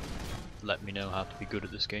 like, let me know how to be good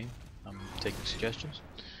at this game, I'm taking suggestions.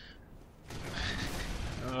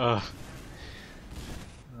 I'll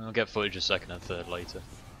get footage of second and third later.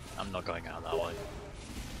 I'm not going out that way.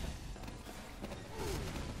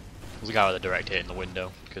 There's a guy with a direct hit in the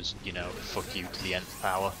window, because, you know, fuck you to the nth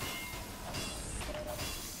power.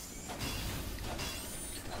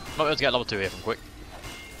 Might be able to get level 2 here from quick,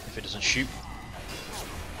 if it doesn't shoot.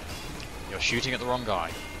 You're shooting at the wrong guy.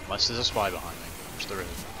 Unless there's a spy behind me, which there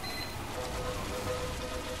isn't.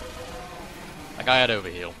 That guy had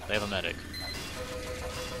overheal. They have a medic.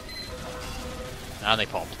 And they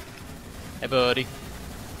popped. Hey buddy.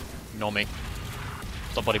 Ignore me.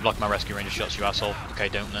 Stop body blocking my rescue ranger shots, you asshole. Okay,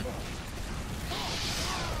 don't then.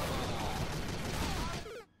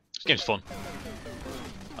 This game's fun.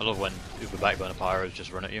 I love when Uber Backburner Pyros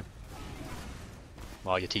just run at you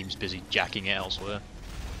while your team's busy jacking it elsewhere.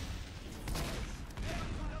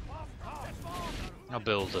 I'll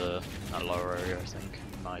build that lower area, I think,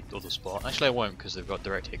 in my other spot. Actually, I won't, because they've got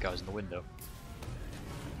direct hit guys in the window.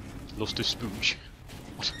 Loves to spooch.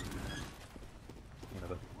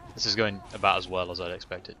 Whatever. This is going about as well as I'd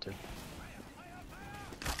expect it to.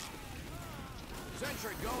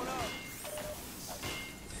 Sentry going up.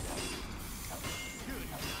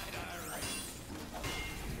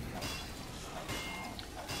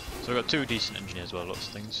 So we've got 2 decent engineers by the looks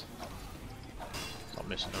of things. Not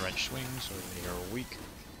missing the wrench swings, so we're going to go a week.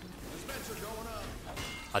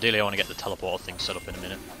 Ideally I want to get the teleporter thing set up in a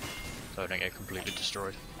minute, so I don't get completely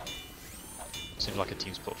destroyed. Seems like a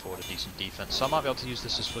team's put forward a decent defense, so I might be able to use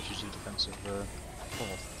this as footage of defensive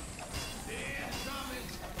fourth.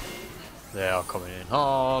 They are coming in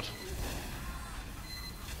hard.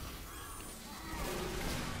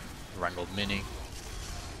 Wrangled Mini.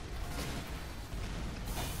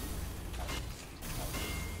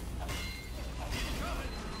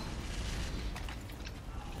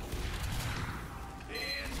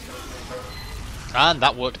 And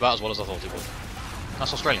that worked about as well as I thought it would.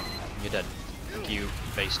 That's Australian. You're dead. Thank you,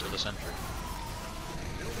 base to the sentry.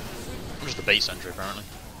 I'm just a bait sentry, apparently.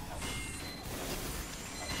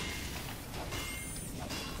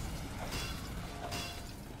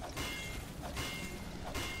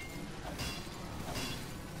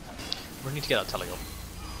 We need to get that tele up.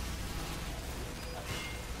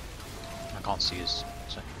 I can't see his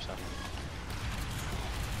sentry, sadly.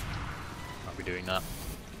 I'll be doing that.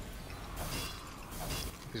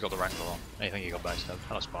 He's got the Wrangler on. I think he got backstabbed.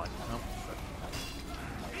 Hello, spy. No.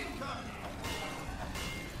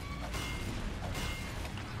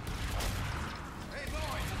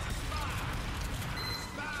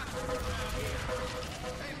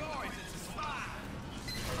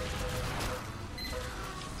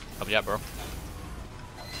 Oh yeah, bro.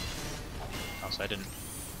 I'll say I didn't.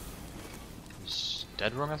 He's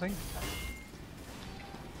dead wrong, I think.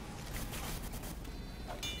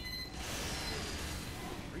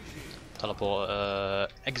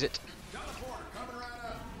 Teleport, exit.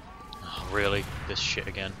 Oh, really? This shit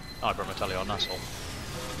again. Oh, I brought my tele on, asshole.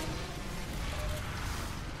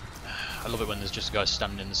 I love it when there's just a guy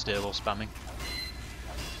standing in the stairwell spamming.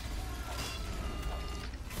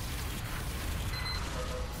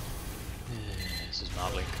 This is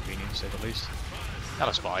mildly inconvenient, to say the least. Not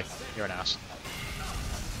a spy. You're an ass.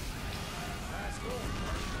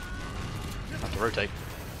 Have to rotate.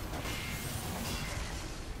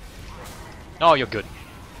 Oh, you're good.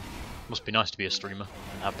 Must be nice to be a streamer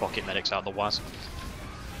and have pocket medics out the waz.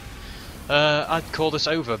 I'd call this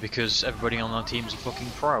over because everybody on our team's a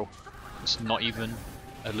fucking pro. It's not even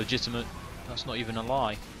a legitimate. That's not even a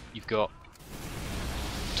lie. You've got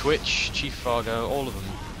Twitch, Chief Fargo, all of them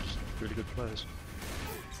just really good players.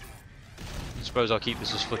 I suppose I'll keep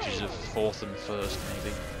this as footage of 4th and 1st,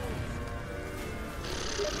 maybe.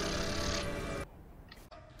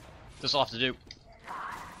 This will have to do.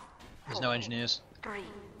 There's no engineers.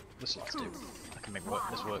 This will have to do. I can make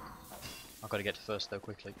this work. I've got to get to 1st though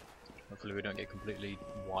quickly. Hopefully we don't get completely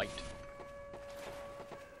wiped.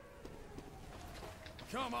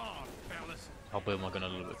 Come on, fellas. I'll build my gun a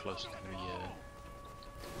little bit closer to the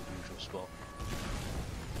usual spot.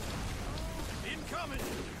 Incoming.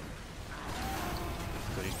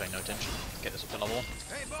 Good, he's paying no attention. Get this up to level 1.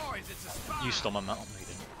 Hey boys, it's a spy. You stole my metal. No, you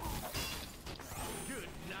didn't. Good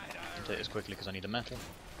night, I'll take this quickly because I need a metal.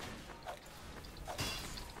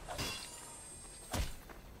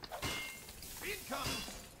 Incoming.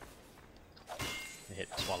 Hit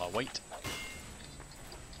this while I wait.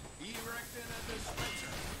 Erecting a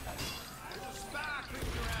dispenser. There's a spy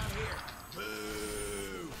creeping around here.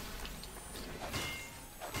 Boo.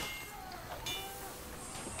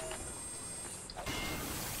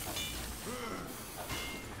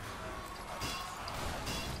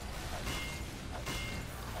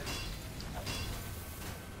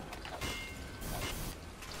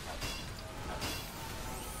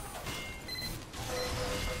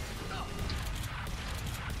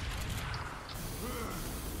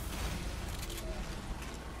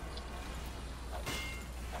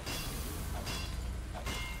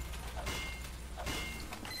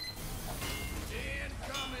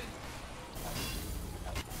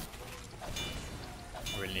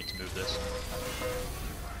 move this.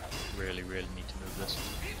 Really, really need to move this.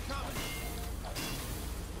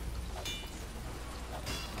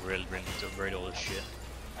 Really, really need to upgrade all this shit.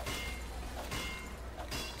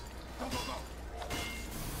 Go, go, go.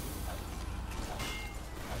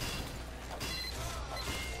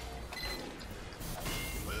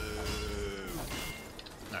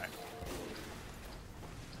 Alright.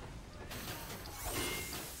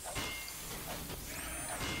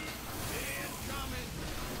 Incoming.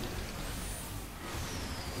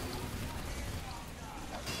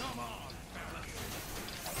 Come on, fellas.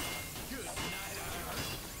 Good night, Iron.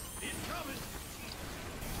 Incoming.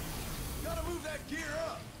 Gotta move that gear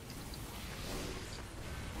up.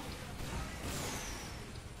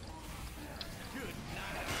 Good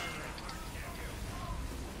night, Iron.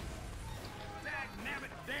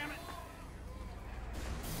 Dagnabbit, damn it.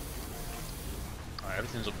 Alright,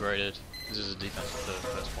 everything's upgraded. This is a defense for the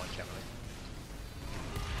first point generally.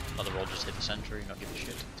 Other roll just hit the sentry, not give a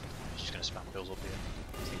shit. He's just gonna spam bills up here.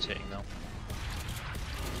 Things hitting though.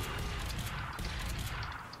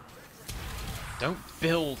 Don't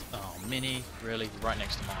build! Oh, mini, really? Right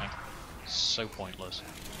next to mine. So pointless.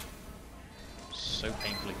 So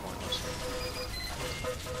painfully pointless.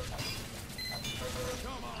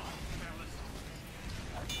 Come on, fellas.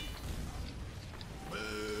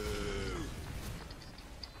 Boo.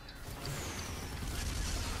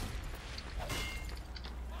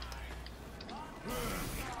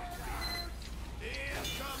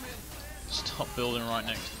 Incoming. Stop building right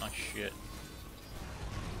next to my shit.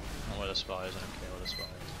 Not where the spy is, I don't care where the spy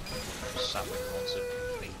is. Sapling wants it.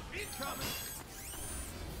 Incoming.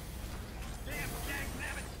 Damn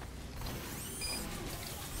dagnabbit.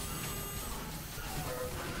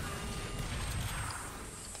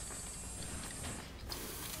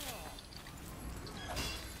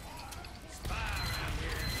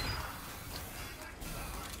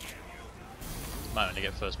 Might only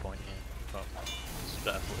get first point here, but this is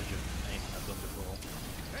better footage of anything I've done before.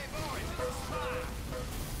 Hey boys,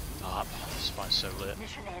 spy. Ah, the spy's so lit.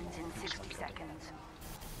 Mission ends in 60 seconds.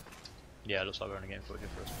 Yeah, it looks like we're only getting footage of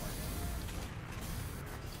first point.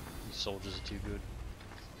 These soldiers are too good.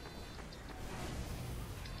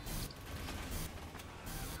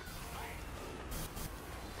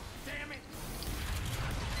 Damn it.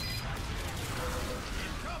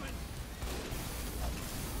 Incoming.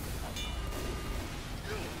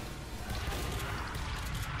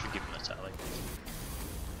 Should give them a tally.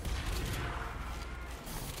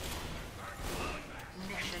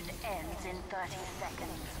 Mission ends in 30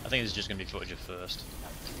 seconds. I think this is just going to be footage of first.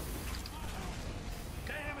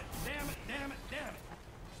 Damn it, damn it, damn it, damn it.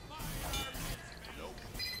 Nope.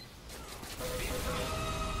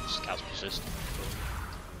 Scouts persist.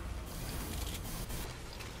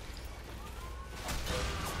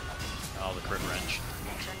 Oh, the crit wrench.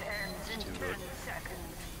 Mission ends in Too 10 good.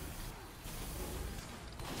 seconds.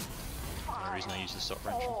 The reason I use the stock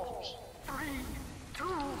wrench. 4, 3, 2,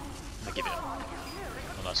 They give it up.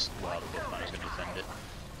 Unless, well, the Buffman is going to defend it.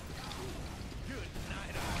 Good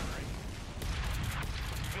night, Iron.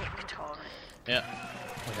 victory. Yeah,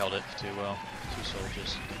 we held it too well. Two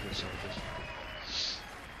soldiers, good soldiers.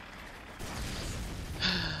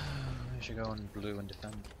 We should go on blue and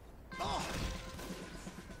defend. Oh,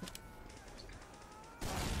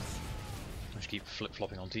 We should keep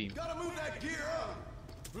flip-flopping on team. gotta move that gear up.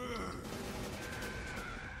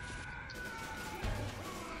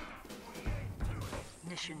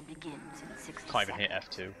 Mission begins in 60 Can't even hit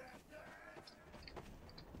seconds. F2.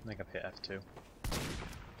 I think I've hit F2.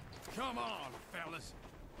 Come on, fellas.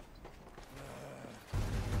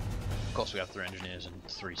 Of course we have 3 engineers and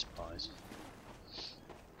 3 spies.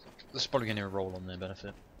 That's probably going to roll on their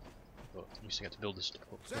benefit. But at least I get to build this stuff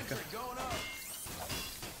up quicker. Sentry going up.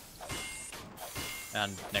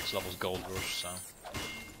 And next level's Gold Rush, so...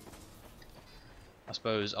 I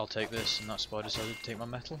suppose I'll take this, and that spy decided to take my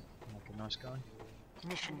metal. Like a nice guy.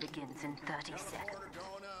 Mission begins in 30 seconds. Order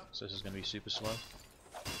going up. So this is going to be super slow.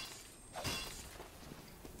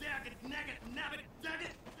 Dag it, nag it, nab it, dag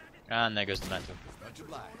it. And there goes the metal. Much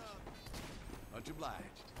obliged. Much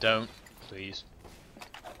obliged. Don't, please.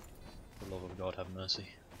 For the love of God, have mercy.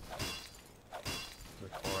 The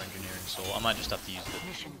core engineering soul. I might just have to use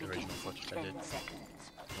Mission the original begins in footage I 10 did, seconds.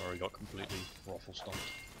 where I got completely waffle stomped.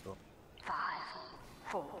 But 5,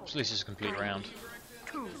 4, at least it's a complete round.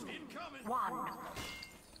 2, 1.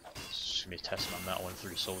 It's just gonna be a test on that when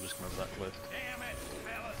 3 soldiers come over that cliff. Damn it,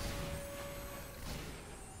 fellas.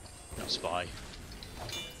 Not spy.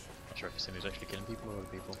 Not sure if it's him who's actually killing people or other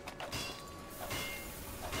people.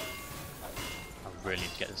 I really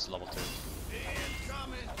need to get this to level 2.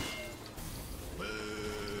 Incoming.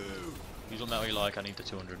 Boo. Use Doesn't matter what you like, I need the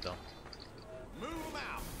 200 though. Move 'em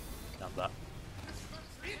out. Can have that.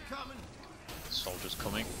 Incoming. Soldiers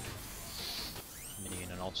coming. Mini in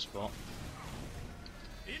an odd spot.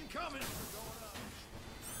 Incoming.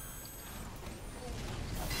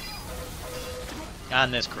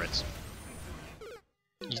 And there's crits.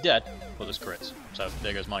 He's dead, but there's crits. So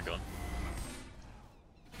there goes my gun.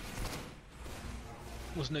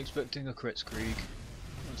 Wasn't expecting a crits, Krieg.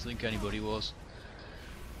 I don't think anybody was.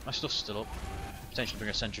 My stuff's still up. Potentially bring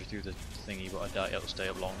a sentry through the thingy, but I doubt it'll stay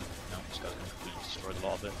up long. No, this guy's going to completely destroy a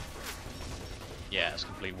lot of it. Yeah, it's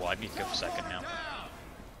complete wipe. Need to go for second now.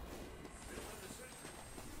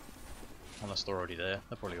 Unless they're already there.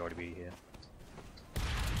 They'll probably already be here.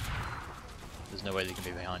 There's no way they can be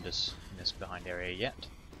behind us in this behind area yet.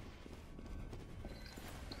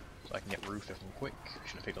 So I can get roof if I'm quick.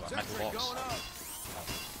 Should have picked up that metal box.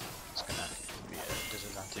 It's gonna be a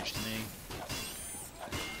disadvantage to me.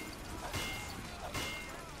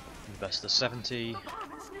 Invest the 70.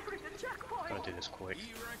 Gotta do this quick.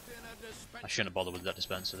 I shouldn't have bothered with that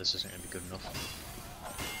dispenser, this isn't gonna be good enough.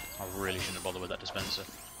 I really shouldn't have bothered with that dispenser.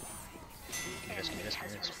 Give me this, give me this,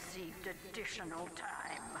 give me this.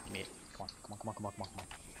 Give me it. Come on, come on, come on, come on, come on, come on.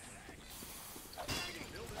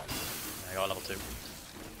 I got level 2.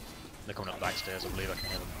 They're coming up the back stairs, I believe I can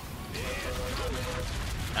hear them.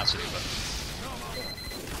 Absolutely.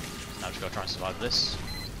 Now just gotta try and survive this,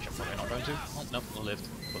 which I'm probably not going to. Oh, nope, they lived,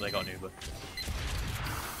 but they got an Uber.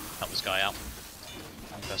 Help this guy out.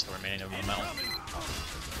 Invest the remaining of the metal.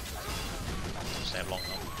 Stay up long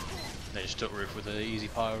though. They just took roof with an easy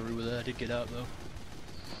pyro Uber there, did get out though.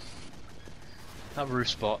 That roof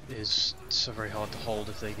spot is so very hard to hold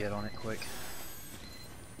if they get on it quick.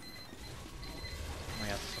 We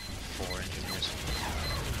have fucking 4 engineers.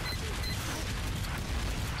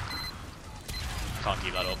 Can't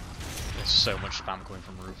keep that up. There's so much spam coming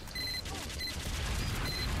from roof.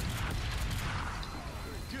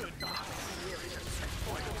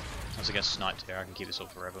 Once I get sniped here, I can keep this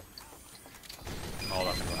up forever. Oh,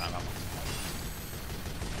 that's gonna go out.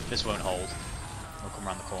 This won't hold. We'll come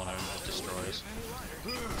around the corner and just destroy us.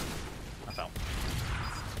 I fell.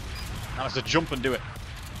 Now I have to jump and do it,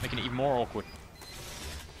 making it even more awkward.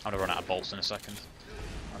 I'm gonna run out of bolts in a second.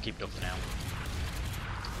 I'll keep it up for now.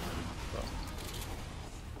 But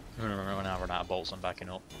when I run out of bolts, I'm backing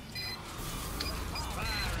up.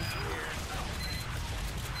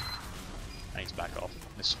 I need to back off.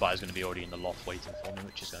 This spy's going to be already in the loft waiting for me,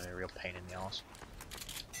 which is going to be a real pain in the arse.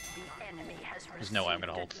 There's no way I'm going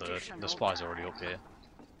to hold third. The spy's already up here.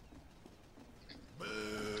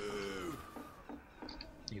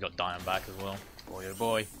 You got Diane back as well. Boy oh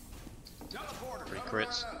boy. 3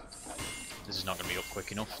 crits. This is not going to be up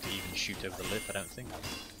quick enough to even shoot over the lip, I don't think.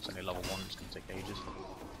 It's only level 1, it's going to take ages.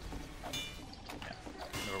 Yeah.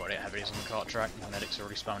 We've already got 8 heavies on the cart track, and the medic's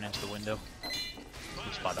already spawning into the window.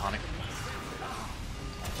 Spy behind me.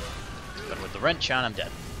 Got it with the wrench and I'm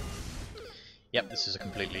dead. Yep, this is a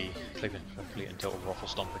complete and total ruffle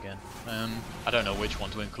stomp again. I don't know which one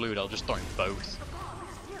to include, I'll just throw in both.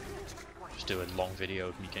 Just do a long video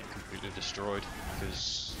of me getting completely destroyed,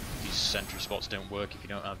 because these sentry spots don't work if you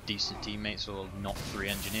don't have decent teammates, or not 3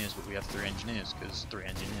 engineers, but we have 3 engineers, because 3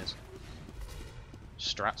 engineers.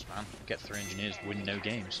 Strats, man. Get 3 engineers, win no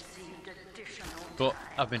games. But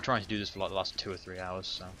I've been trying to do this for like the last 2 or 3 hours,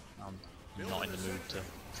 so I'm not in the mood to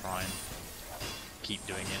try and keep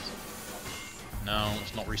doing it. No,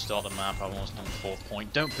 let's not restart the map. I've almost done the 4th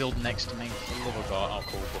point. Don't build next to me, for the love of God. Oh,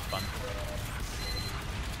 cool, buff ban.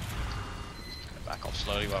 Gonna back off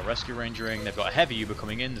slowly while rescue rangering. They've got a heavy Uber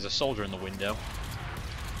coming in. There's a soldier in the window.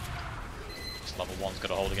 This level 1's got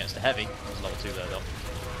to hold against the heavy. There's level 2 there though.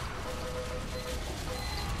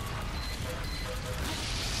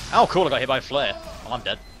 Oh, cool! I got hit by a flare. Oh, I'm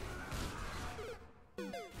dead.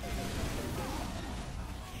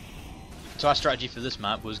 So our strategy for this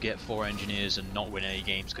map was get 4 engineers and not win any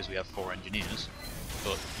games because we have 4 engineers.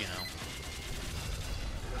 But, you know,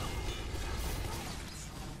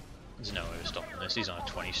 there's no way of stopping this. He's on a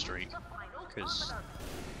 20 streak because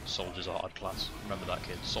Soldier's a hard class. Remember that,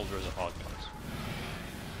 kid. Soldier is a hard class.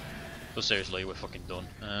 But seriously, we're fucking done.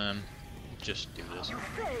 Just do this.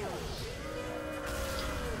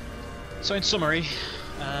 So in summary,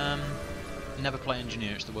 never play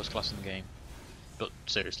engineer. It's the worst class in the game. But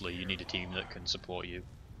seriously, you need a team that can support you,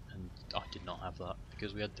 and I did not have that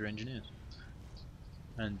because we had 3 engineers.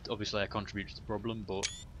 And obviously I contribute to the problem, but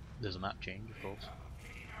there's a map change, of course.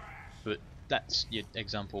 But that's your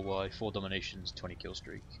example why 4 dominations, 20 kill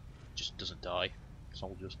streak just doesn't die.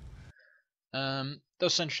 Soldiers.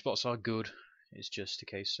 Those sentry spots are good. It's just a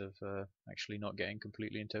case of actually not getting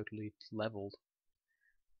completely and totally leveled.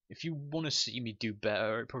 If you want to see me do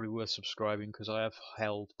better, it's probably worth subscribing because I have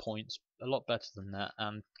held points a lot better than that,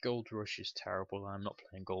 and Gold Rush is terrible. I'm not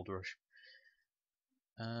playing Gold Rush.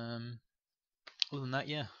 Other than that,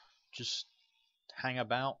 yeah, just hang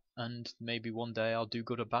about, and maybe one day I'll do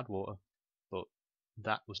good at Badwater. But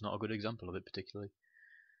that was not a good example of it particularly.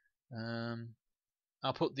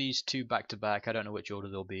 I'll put these two back to back. I don't know which order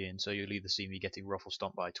they'll be in, so you'll either see me getting ruffle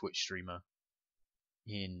stomped by a Twitch streamer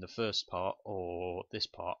in the first part or this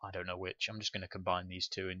part. I don't know which. I'm just going to combine these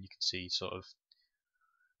two, and you can see sort of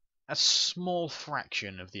a small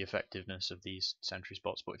fraction of the effectiveness of these sentry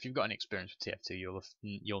spots. But if you've got any experience with TF2,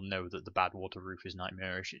 you'll know that the Badwater roof is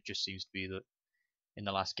nightmarish. It just seems to be that in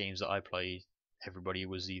the last games that I played, everybody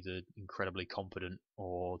was either incredibly competent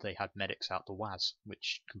or they had medics out the waz,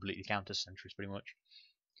 which completely counters sentries pretty much.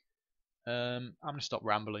 I'm going to stop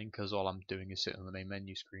rambling because all I'm doing is sitting on the main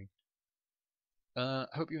menu screen. I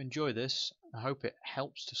hope you enjoy this. I hope it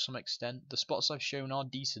helps to some extent. The spots I've shown are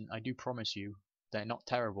decent, I do promise you. They're not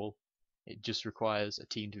terrible. It just requires a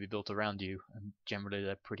team to be built around you, and generally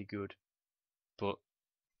they're pretty good. But,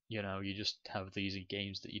 you know, you just have these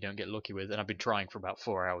games that you don't get lucky with, and I've been trying for about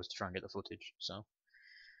 4 hours to try and get the footage, so.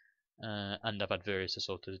 And I've had various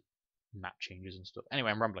assorted map changes and stuff.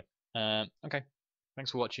 Anyway, I'm rambling. Okay,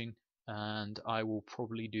 thanks for watching, and I will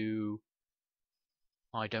probably do...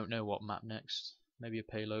 I don't know what map next. Maybe a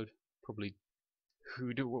payload. Probably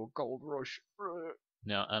Hoodoo or Gold Rush.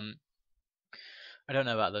 No, I don't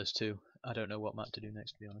know about those two. I don't know what map to do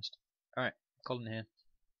next, to be honest. Alright, Colin here.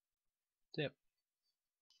 See ya.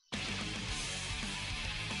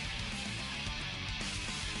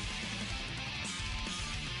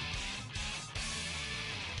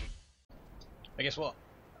 But guess what?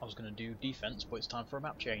 I was going to do defense, but it's time for a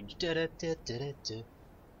map change.